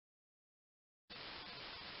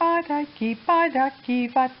paddatjie,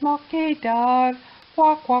 wat maak jy daar?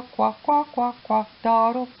 Kwak, kwak, kwak, kwak, kwak, kwak,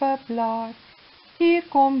 daar op 'n blaar. Hier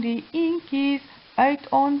kom die eendjies uit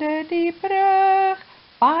onder die brug.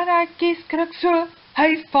 Paddatjie skrik so,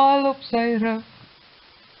 hy val op sy rug.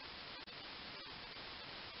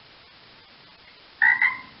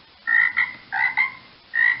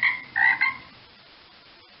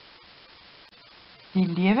 Die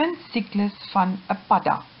lewensiklus van 'n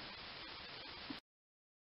padda.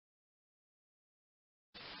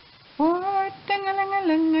 O,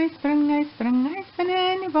 tingelingeling, hy spring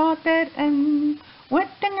in die water in. O,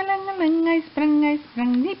 tingelingeling, hy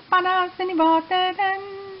spring, die padda is in die water in.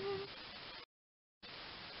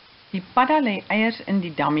 Die padda lê eiers in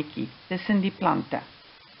die dammetjie tussen die plante.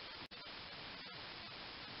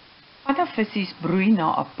 Paddavissies broei na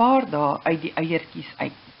 'n paar dae uit die eiertjies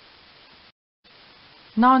uit.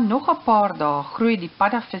 Na nog 'n paar dae groei die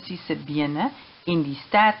paddavissie se bene en die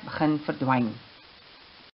stert begin verdwyn.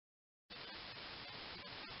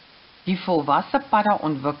 Die volwasse padda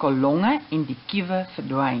ontwikkel longe en die kiewe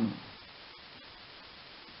verdwyn.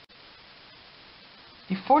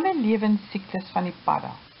 Die volle lewensiklus van die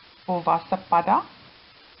padda: volwasse padda,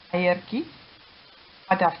 eiertjies,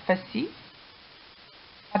 paddavissies,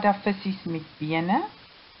 paddavissies met bene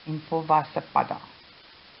en volwasse padda.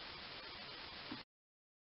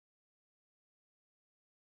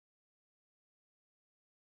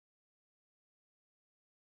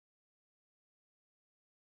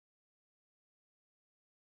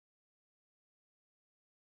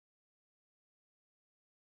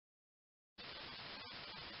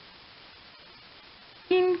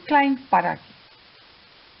 Klein paddatjies.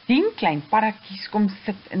 10 klein paddatjies kom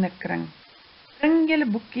sit in 'n kring. Bring julle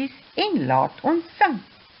boekies en laat ons sing.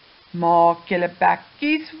 Maak julle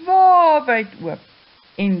bekkies wyd oop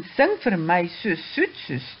en sing vir my so soet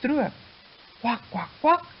so stroop. Kwak, kwak,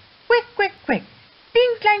 kwak, kwek, kwek, kwek.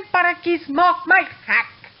 10 klein paddatjies maak my gek.